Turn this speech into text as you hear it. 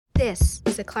This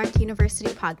is a Clark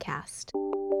University podcast.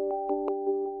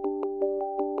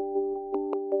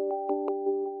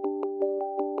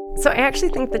 So I actually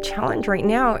think the challenge right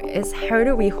now is how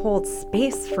do we hold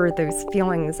space for those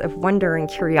feelings of wonder and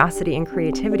curiosity and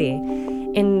creativity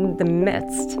in the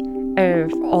midst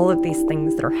of all of these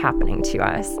things that are happening to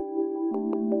us.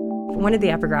 One of the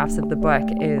epigraphs of the book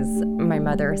is my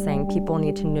mother saying people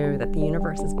need to know that the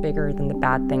universe is bigger than the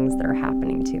bad things that are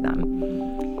happening to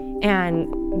them.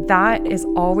 And that is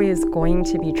always going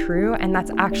to be true, and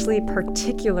that's actually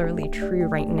particularly true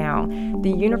right now. The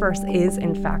universe is,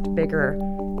 in fact, bigger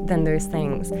than those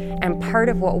things. And part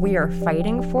of what we are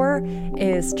fighting for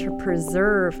is to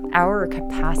preserve our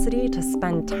capacity to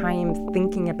spend time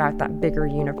thinking about that bigger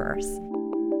universe.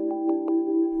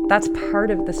 That's part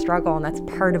of the struggle, and that's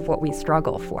part of what we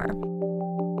struggle for.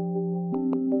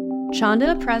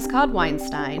 Chanda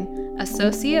Prescod-Weinstein,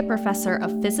 Associate Professor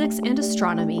of Physics and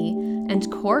Astronomy and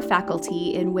core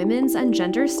faculty in Women's and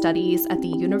Gender Studies at the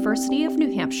University of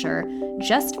New Hampshire,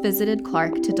 just visited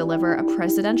Clark to deliver a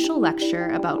presidential lecture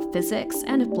about physics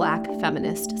and Black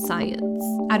feminist science.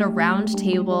 At a round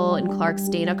table in Clark's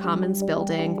Dana Commons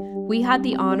building, we had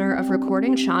the honor of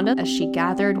recording Chanda as she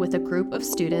gathered with a group of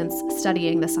students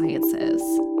studying the sciences.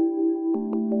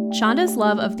 Chanda's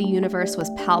love of the universe was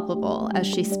palpable as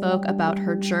she spoke about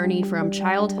her journey from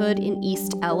childhood in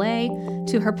East LA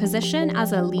to her position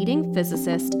as a leading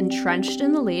physicist entrenched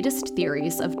in the latest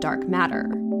theories of dark matter.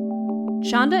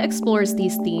 Chanda explores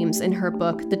these themes in her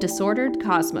book The Disordered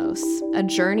Cosmos, a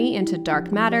journey into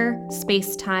dark matter,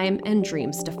 space-time, and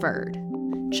dreams deferred.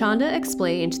 Chanda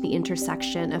explained the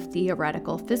intersection of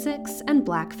theoretical physics and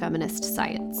Black feminist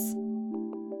science.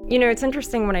 You know, it's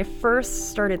interesting, when I first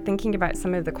started thinking about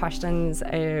some of the questions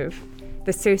of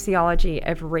the sociology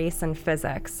of race and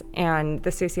physics and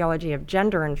the sociology of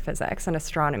gender in physics and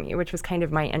astronomy, which was kind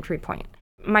of my entry point,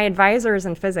 my advisors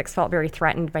in physics felt very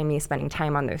threatened by me spending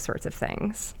time on those sorts of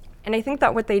things. And I think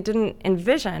that what they didn't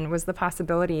envision was the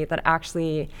possibility that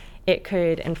actually it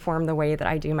could inform the way that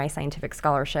I do my scientific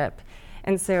scholarship.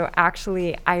 And so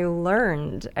actually I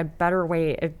learned a better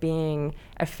way of being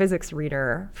a physics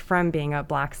reader from being a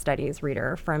Black studies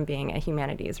reader, from being a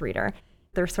humanities reader.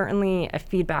 There's certainly a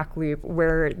feedback loop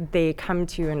where they come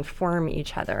to inform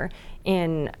each other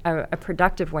in a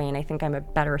productive way, and I think I'm a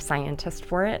better scientist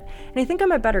for it. And I think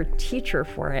I'm a better teacher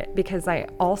for it because I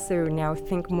also now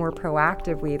think more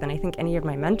proactively than I think any of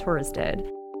my mentors did.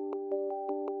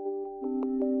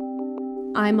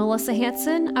 I'm Melissa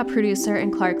Hanson, a producer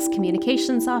in Clark's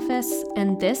communications office,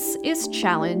 and this is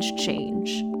Challenge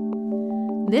Change.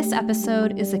 This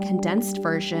episode is a condensed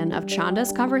version of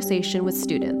Chanda's conversation with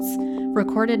students,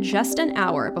 recorded just an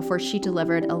hour before she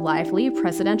delivered a lively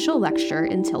presidential lecture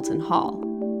in Tilton Hall.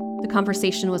 The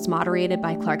conversation was moderated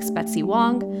by Clark's Betsy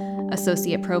Wong,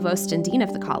 Associate Provost and Dean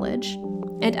of the college,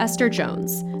 and Esther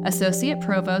Jones, Associate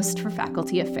Provost for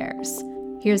Faculty Affairs.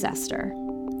 Here's Esther.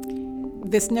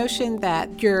 This notion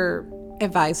that your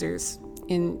advisors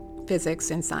in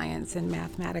physics and science and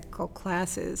mathematical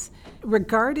classes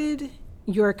regarded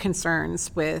your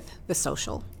concerns with the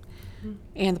social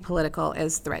and the political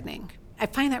as threatening. I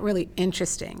find that really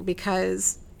interesting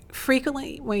because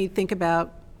frequently when you think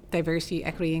about diversity,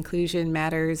 equity, inclusion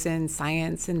matters in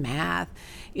science and math,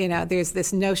 you know, there's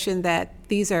this notion that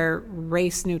these are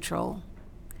race neutral,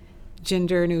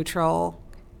 gender neutral,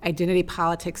 identity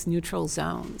politics neutral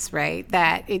zones, right?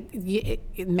 That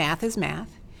math is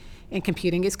math and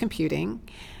computing is computing,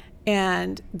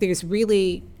 and there's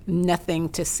really nothing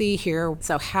to see here.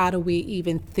 So how do we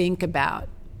even think about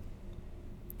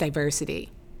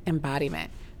diversity, embodiment,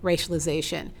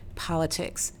 racialization,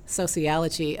 politics,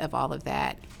 sociology of all of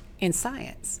that in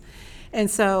science? And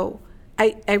so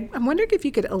I'm wondering if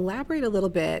you could elaborate a little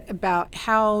bit about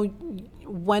how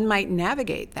one might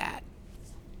navigate that.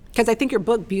 Because I think your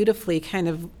book beautifully kind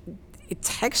of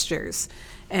textures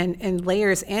and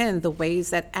layers in the ways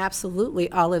that absolutely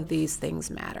all of these things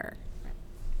matter.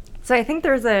 So I think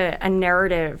there's a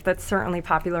narrative that's certainly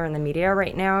popular in the media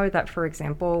right now that, for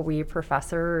example, we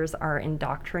professors are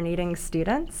indoctrinating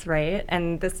students, right?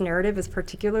 And this narrative is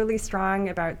particularly strong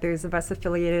about those of us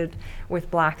affiliated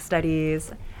with Black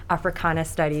studies, Africana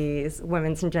studies,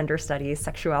 women's and gender studies,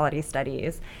 sexuality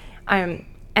studies.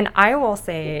 And I will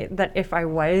say that if I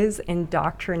was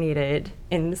indoctrinated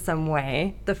in some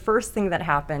way, the first thing that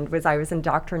happened was I was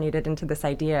indoctrinated into this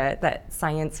idea that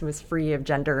science was free of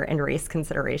gender and race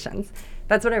considerations.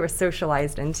 That's what I was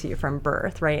socialized into from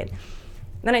birth, right?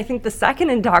 Then I think the second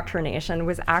indoctrination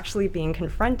was actually being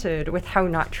confronted with how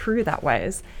not true that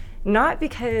was. not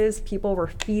because people were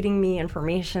feeding me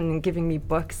information and giving me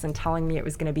books and telling me it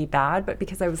was going to be bad, but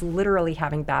because I was literally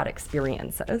having bad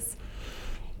experiences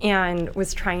and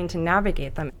was trying to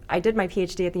navigate them. I did my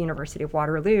PhD at the University of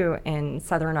Waterloo in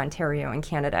Southern Ontario in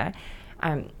Canada.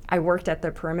 I worked at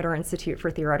the Perimeter Institute for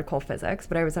Theoretical Physics,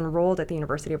 but I was enrolled at the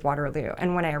University of Waterloo.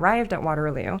 And when I arrived at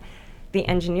Waterloo, the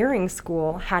engineering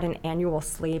school had an annual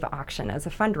slave auction as a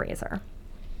fundraiser.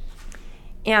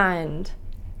 And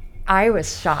I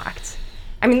was shocked.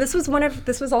 I mean, this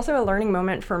was also a learning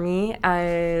moment for me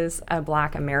as a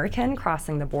Black American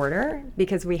crossing the border,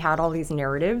 because we had all these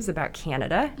narratives about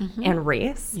Canada and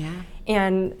race. Yeah.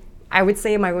 And I would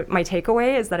say my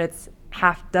takeaway is that it's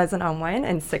half dozen on one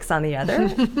and six on the other.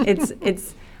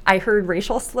 I heard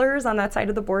racial slurs on that side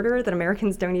of the border that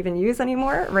Americans don't even use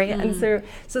anymore, right? And so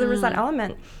there was that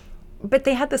element. But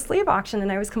they had the slave auction,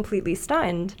 and I was completely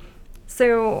stunned.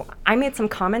 So I made some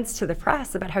comments to the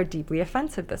press about how deeply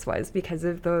offensive this was because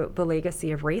of the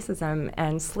legacy of racism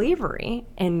and slavery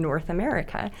in North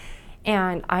America.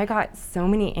 And I got so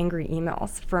many angry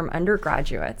emails from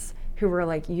undergraduates who were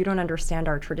like, you don't understand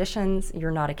our traditions,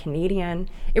 you're not a Canadian.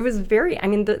 It was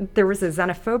there was a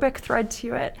xenophobic thread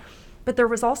to it, but there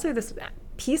was also this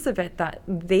piece of it that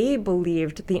they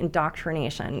believed the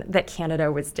indoctrination that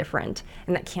Canada was different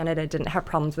and that Canada didn't have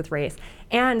problems with race,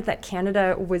 and that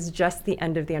Canada was just the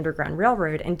end of the Underground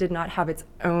Railroad and did not have its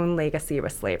own legacy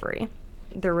with slavery.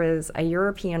 There was a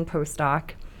European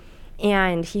postdoc,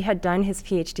 and he had done his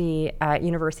PhD at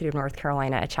University of North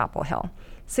Carolina at Chapel Hill.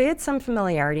 So he had some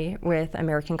familiarity with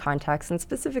American context, and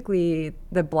specifically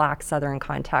the Black Southern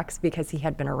context, because he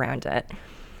had been around it.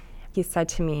 He said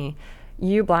to me,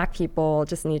 you Black people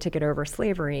just need to get over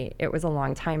slavery. It was a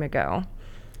long time ago.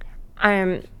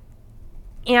 And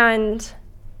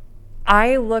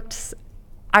I was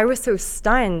so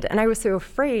stunned and I was so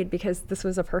afraid, because this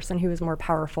was a person who was more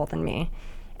powerful than me.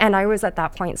 And I was at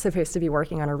that point supposed to be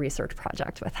working on a research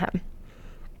project with him.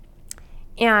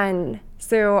 And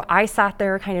so I sat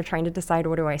there kind of trying to decide,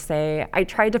 what do I say? I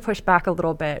tried to push back a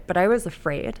little bit, but I was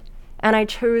afraid. And I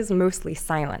chose mostly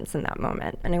silence in that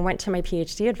moment. And I went to my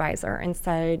PhD advisor and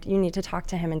said, you need to talk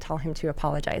to him and tell him to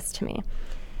apologize to me.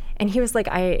 And he was like,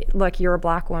 look, you're a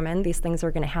Black woman. These things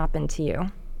are going to happen to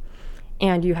you.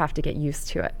 And you have to get used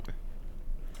to it.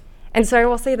 And so I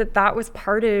will say that was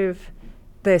part of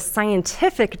the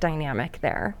scientific dynamic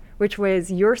there, which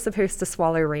was you're supposed to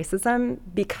swallow racism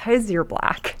because you're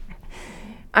Black.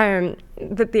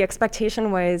 That the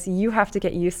expectation was you have to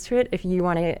get used to it if you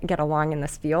want to get along in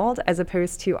this field, as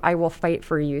opposed to I will fight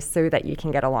for you so that you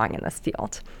can get along in this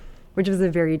field, which was a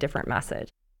very different message.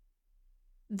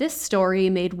 This story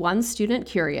made one student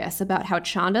curious about how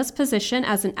Chanda's position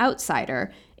as an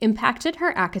outsider impacted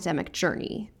her academic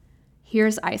journey.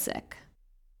 Here's Isaac.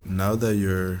 Now that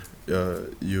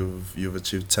you've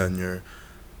achieved tenure,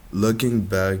 looking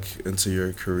back into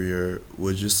your career,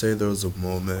 would you say there was a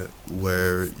moment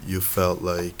where you felt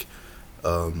like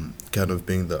kind of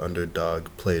being the underdog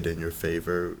played in your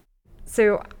favor?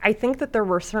 So I think that there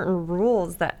were certain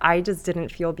rules that I just didn't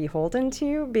feel beholden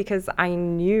to, because I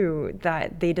knew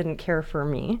that they didn't care for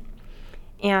me.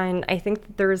 And I think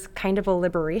that there's kind of a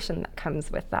liberation that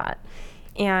comes with that.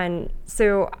 And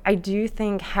so I do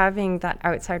think having that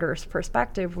outsider's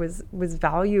perspective was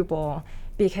valuable,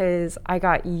 because I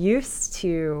got used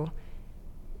to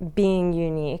being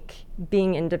unique,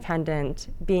 being independent,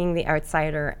 being the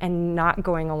outsider, and not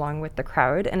going along with the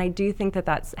crowd. And I do think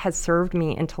that has served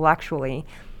me intellectually.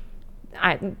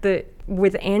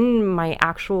 Within my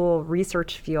actual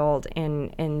research field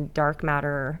in dark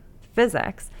matter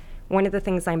physics, one of the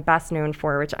things I'm best known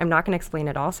for, which I'm not going to explain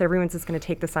at all, so everyone's just going to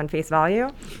take this on face value.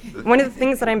 One of the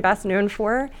things that I'm best known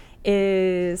for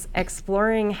is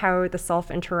exploring how the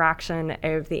self-interaction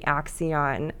of the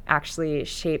axion actually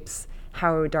shapes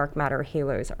how dark matter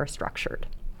halos are structured.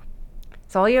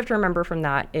 So all you have to remember from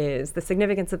that is the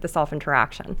significance of the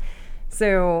self-interaction.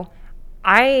 So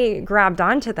I grabbed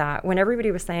onto that when everybody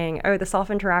was saying, oh, the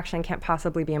self-interaction can't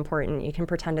possibly be important. You can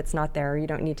pretend it's not there. You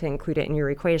don't need to include it in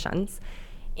your equations.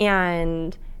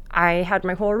 And I had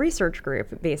my whole research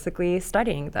group basically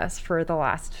studying this for the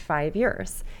last 5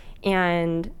 years.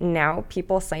 And now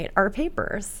people cite our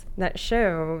papers that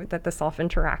show that the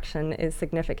self-interaction is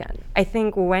significant. I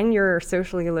think when you're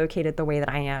socially located the way that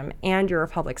I am, and you're a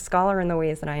public scholar in the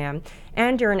ways that I am,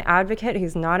 and you're an advocate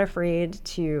who's not afraid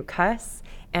to cuss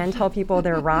and tell people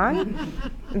they're wrong,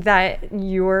 that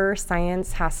your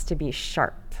science has to be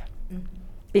sharp,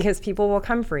 because people will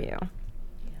come for you.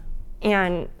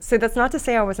 And so that's not to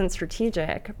say I wasn't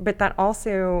strategic, but that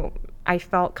also I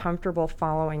felt comfortable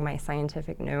following my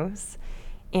scientific nose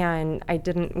and I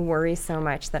didn't worry so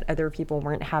much that other people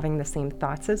weren't having the same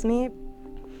thoughts as me.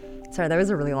 Sorry, that was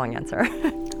a really long answer.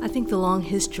 I think the long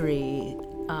history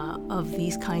of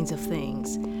these kinds of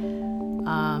things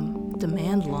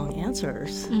demand long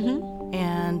answers. Mm-hmm.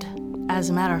 And as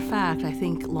a matter of fact, I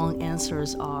think long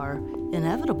answers are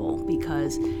inevitable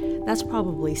because that's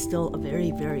probably still a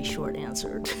very, very short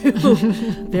answer to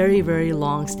very, very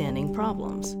long-standing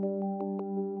problems.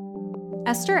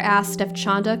 Esther asked if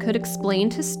Chanda could explain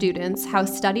to students how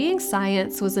studying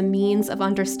science was a means of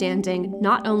understanding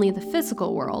not only the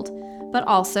physical world, but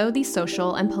also the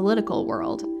social and political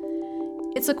world.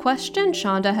 It's a question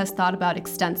Chanda has thought about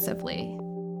extensively.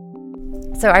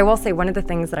 So I will say one of the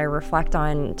things that I reflect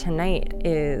on tonight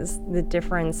is the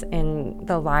difference in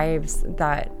the lives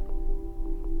that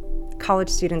college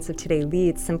students of today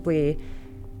lead simply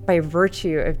by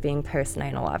virtue of being post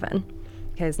 9/11,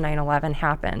 because 9/11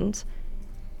 happened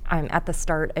at the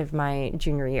start of my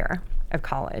junior year of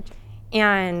college.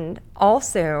 And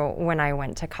also when I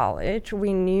went to college,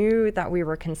 we knew that we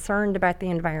were concerned about the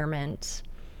environment.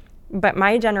 But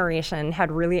my generation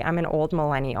had really, I'm an old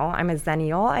millennial. I'm a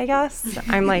zennial, I guess.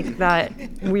 I'm like that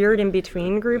weird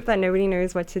in-between group that nobody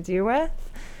knows what to do with.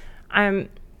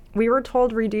 We were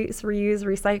told reduce, reuse,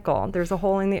 recycle. There's a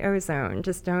hole in the ozone.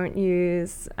 Just don't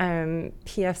use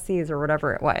PFCs or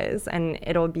whatever it was, and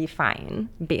it'll be fine,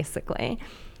 basically.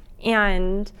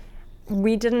 And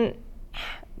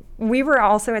we were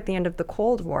also at the end of the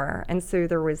Cold War, and so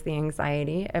there was the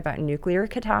anxiety about nuclear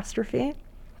catastrophe.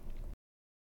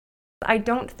 I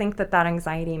don't think that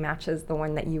anxiety matches the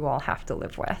one that you all have to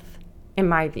live with, in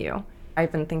my view.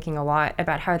 I've been thinking a lot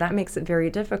about how that makes it very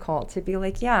difficult to be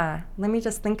like, yeah, let me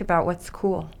just think about what's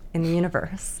cool in the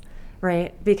universe,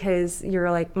 right? Because you're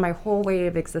like, my whole way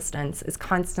of existence is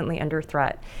constantly under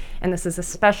threat. And this is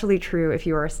especially true if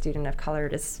you are a student of color.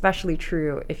 It is especially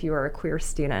true if you are a queer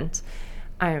student.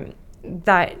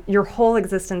 That your whole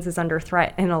existence is under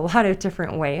threat in a lot of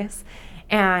different ways.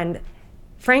 And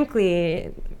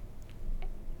frankly,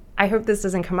 I hope this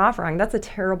doesn't come off wrong. That's a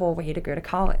terrible way to go to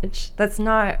college. That's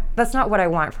not what I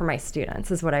want for my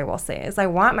students, is what I will say. Is I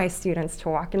want my students to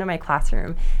walk into my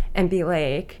classroom and be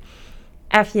like,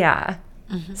 F yeah,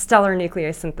 stellar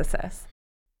nucleosynthesis.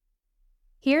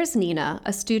 Here's Nina,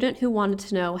 a student who wanted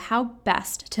to know how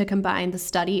best to combine the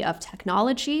study of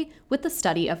technology with the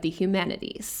study of the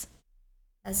humanities.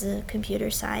 As a computer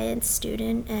science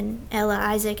student, and Ella,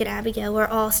 Isaac, and Abigail were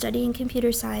all studying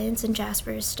computer science, and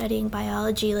Jasper is studying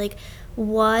biology, like,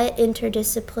 what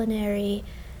interdisciplinary,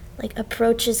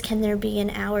 approaches can there be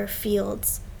in our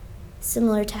fields,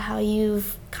 similar to how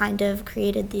you've kind of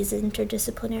created these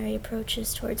interdisciplinary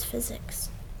approaches towards physics?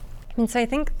 So I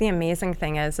think the amazing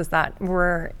thing is that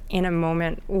we're in a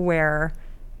moment where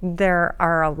there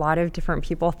are a lot of different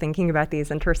people thinking about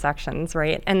these intersections,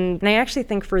 right? And I actually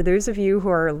think for those of you who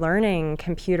are learning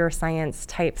computer science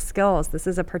type skills, this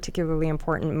is a particularly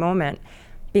important moment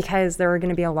because there are going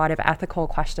to be a lot of ethical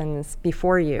questions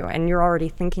before you, and you're already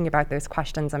thinking about those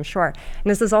questions, I'm sure.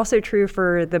 And this is also true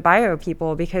for the bio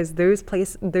people because those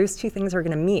two things are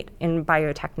going to meet in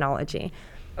biotechnology.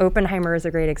 Oppenheimer is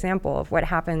a great example of what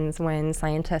happens when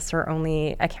scientists are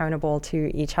only accountable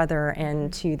to each other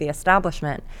and to the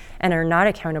establishment and are not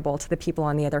accountable to the people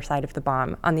on the other side of the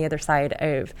bomb, on the other side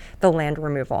of the land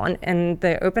removal. And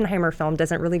the Oppenheimer film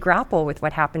doesn't really grapple with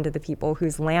what happened to the people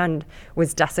whose land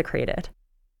was desecrated.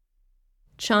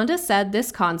 Chanda said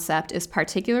this concept is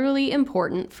particularly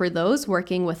important for those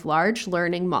working with large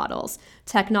learning models,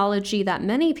 technology that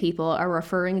many people are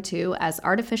referring to as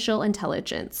artificial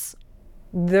intelligence.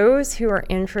 Those who are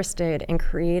interested in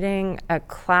creating a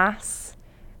class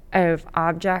of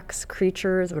objects,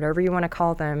 creatures, whatever you want to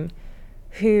call them,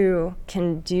 who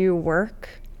can do work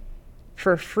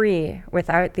for free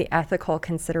without the ethical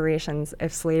considerations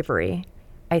of slavery,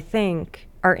 I think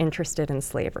are interested in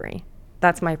slavery.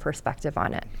 That's my perspective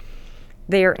on it.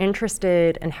 They are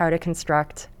interested in how to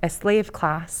construct a slave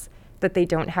class that they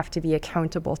don't have to be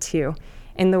accountable to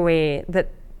in the way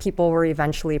that people were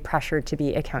eventually pressured to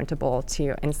be accountable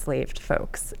to enslaved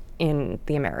folks in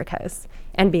the Americas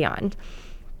and beyond.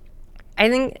 I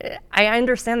think I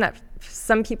understand that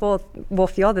some people will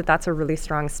feel that that's a really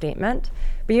strong statement,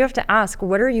 but you have to ask,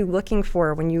 what are you looking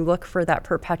for when you look for that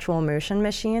perpetual motion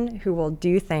machine who will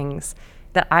do things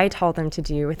that I tell them to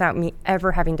do without me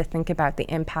ever having to think about the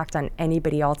impact on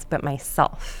anybody else but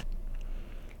myself?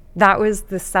 That was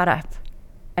the setup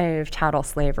of chattel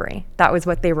slavery. That was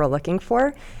what they were looking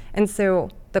for. And so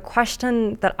the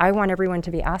question that I want everyone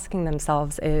to be asking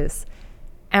themselves is,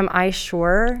 am I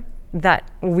sure that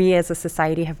we as a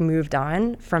society have moved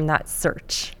on from that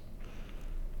search?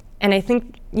 And I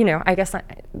think, I guess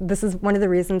this is one of the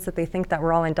reasons that they think that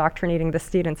we're all indoctrinating the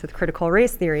students with critical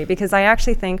race theory, because I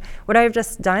actually think what I've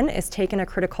just done is taken a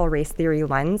critical race theory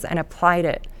lens and applied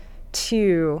it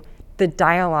to the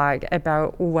dialogue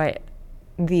about what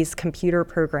these computer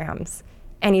programs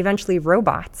and eventually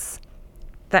robots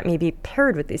that may be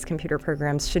paired with these computer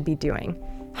programs should be doing.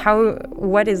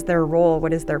 What is their role?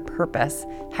 What is their purpose?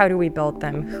 How do we build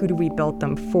them? Who do we build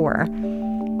them for?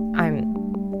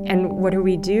 And what do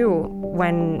we do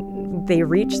when they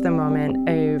reach the moment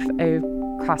of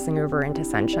crossing over into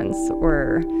sentience?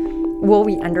 Or will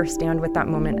we understand what that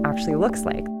moment actually looks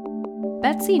like?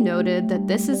 Betsy noted that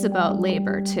this is about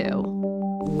labor, too.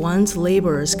 Once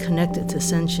labor is connected to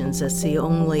sentience, that's the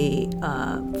only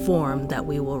form that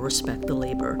we will respect the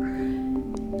labor.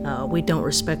 We don't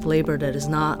respect labor that is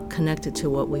not connected to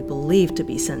what we believe to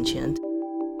be sentient.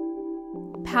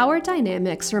 Power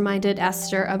dynamics reminded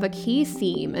Esther of a key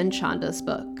theme in Chanda's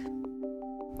book.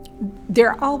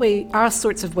 There are all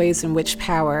sorts of ways in which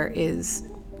power is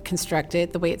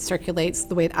constructed, the way it circulates,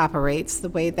 the way it operates, the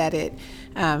way that it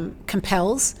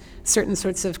compels certain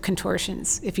sorts of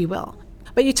contortions, if you will.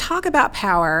 But you talk about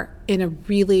power in a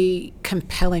really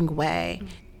compelling way.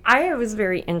 I was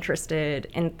very interested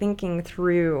in thinking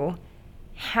through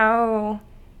how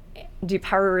do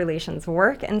power relations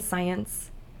work in science,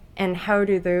 and how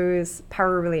do those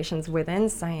power relations within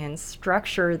science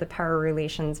structure the power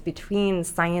relations between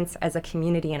science as a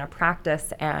community and a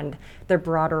practice and the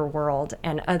broader world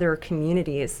and other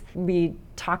communities. We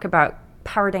talk about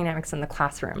power dynamics in the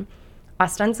classroom.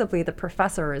 Ostensibly, the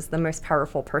professor is the most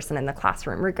powerful person in the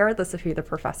classroom, regardless of who the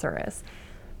professor is.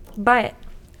 But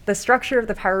the structure of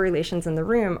the power relations in the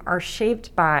room are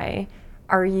shaped by,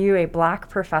 are you a Black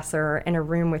professor in a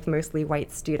room with mostly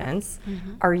white students?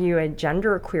 Mm-hmm. Are you a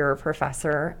genderqueer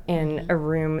professor in a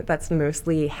room that's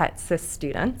mostly het cis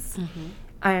students?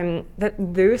 Mm-hmm. That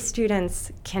those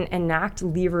students can enact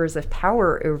levers of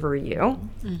power over you,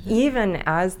 even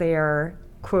as they are,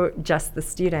 quote, just the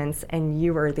students and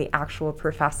you are the actual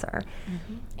professor.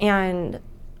 And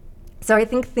so I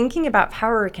think thinking about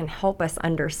power can help us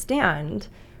understand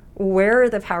where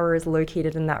the power is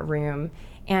located in that room,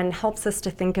 and helps us to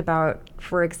think about,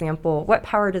 for example, what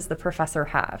power does the professor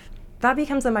have? That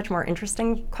becomes a much more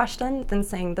interesting question than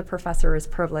saying the professor is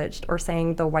privileged or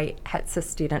saying the white het cis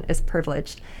student is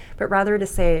privileged, but rather to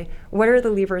say, what are the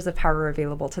levers of power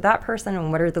available to that person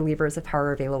and what are the levers of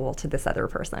power available to this other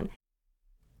person?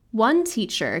 One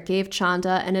teacher gave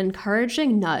Chanda an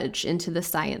encouraging nudge into the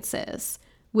sciences,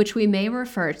 which we may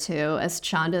refer to as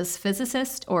Chanda's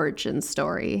physicist origin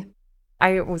story.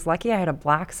 I was lucky I had a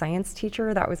Black science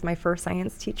teacher. That was my first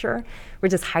science teacher,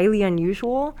 which is highly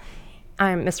unusual.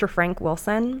 Mr. Frank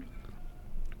Wilson,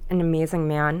 an amazing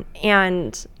man.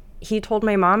 And he told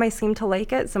my mom I seemed to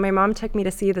like it. So my mom took me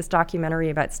to see this documentary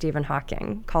about Stephen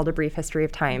Hawking called A Brief History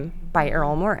of Time by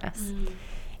Errol Morris.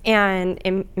 And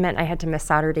it meant I had to miss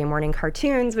Saturday morning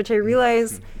cartoons, which I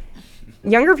realized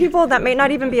younger people, that may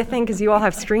not even be a thing because you all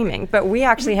have streaming, but we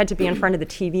actually had to be in front of the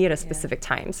TV at a specific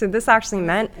time. So this actually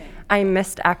meant I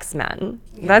missed X-Men.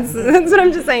 That's what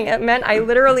I'm just saying. It meant I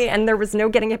literally, and there was no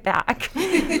getting it back.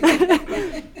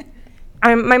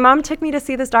 My mom took me to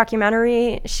see this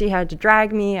documentary. She had to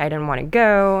drag me. I didn't want to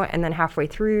go. And then halfway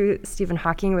through, Stephen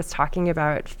Hawking was talking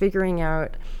about figuring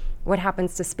out what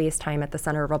happens to space-time at the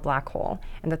center of a black hole,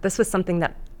 and that this was something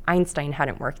that Einstein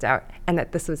hadn't worked out, and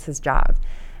that this was his job.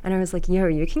 And I was like, yo,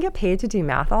 you can get paid to do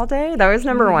math all day? That was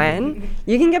number one.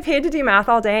 You can get paid to do math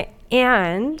all day,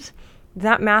 and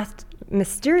that math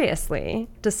mysteriously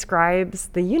describes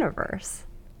the universe.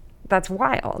 That's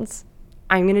wild.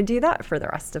 I'm going to do that for the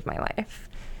rest of my life.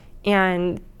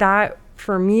 And that,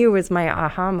 for me, was my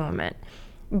aha moment.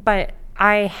 But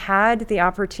I had the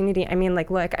opportunity. I mean,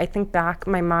 look, I think back,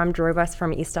 my mom drove us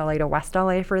from East LA to West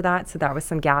LA for that, so that was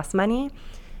some gas money.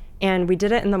 And we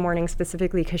did it in the morning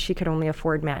specifically because she could only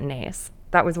afford matinees.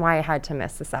 That was why I had to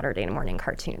miss the Saturday morning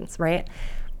cartoons, right?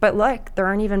 But look, there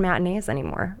aren't even matinees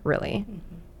anymore, really.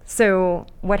 So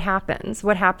what happens?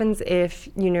 What happens if,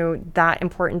 that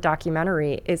important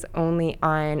documentary is only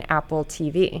on Apple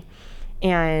TV?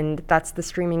 And that's the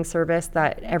streaming service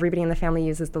that everybody in the family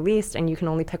uses the least, and you can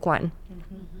only pick one.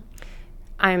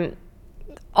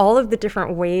 All of the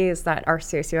different ways that our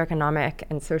socioeconomic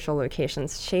and social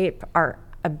locations shape our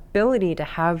ability to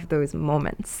have those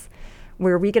moments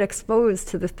where we get exposed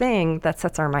to the thing that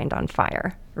sets our mind on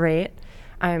fire, right?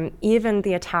 Even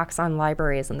the attacks on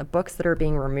libraries and the books that are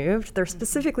being removed, they're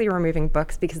specifically removing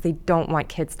books because they don't want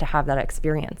kids to have that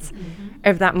experience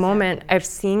of that moment of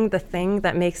seeing the thing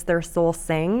that makes their soul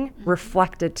sing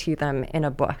reflected to them in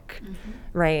a book,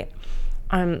 right?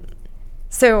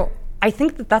 So I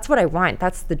think that that's what I want.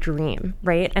 That's the dream,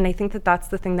 right? And I think that that's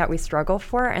the thing that we struggle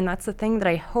for. And that's the thing that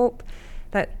I hope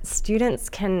that students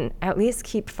can at least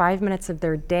keep 5 minutes of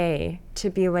their day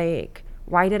to be like,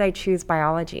 why did I choose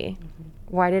biology?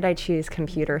 Why did I choose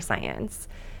computer science?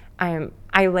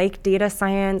 I like data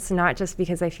science, not just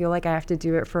because I feel like I have to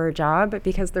do it for a job, but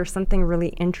because there's something really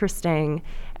interesting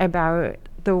about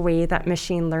the way that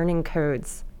machine learning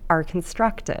codes are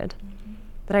constructed.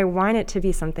 That I want it to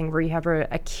be something where you have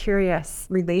a curious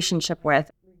relationship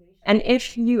with. And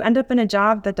if you end up in a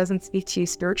job that doesn't speak to you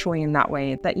spiritually in that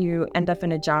way, that you end up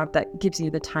in a job that gives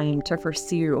you the time to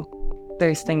pursue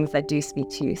those things that do speak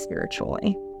to you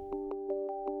spiritually.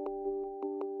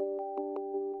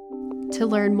 To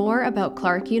learn more about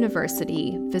Clark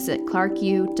University, visit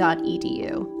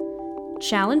clarku.edu.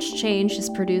 Challenge Change is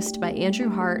produced by Andrew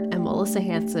Hart and Melissa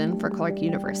Hansen for Clark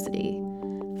University.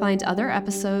 Find other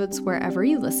episodes wherever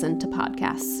you listen to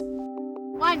podcasts.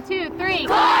 1, 2, 3,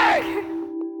 Clark!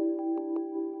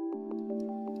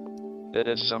 It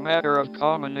is a matter of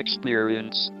common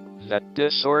experience that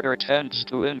disorder tends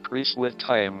to increase with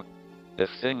time if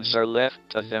things are left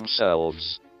to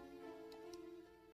themselves.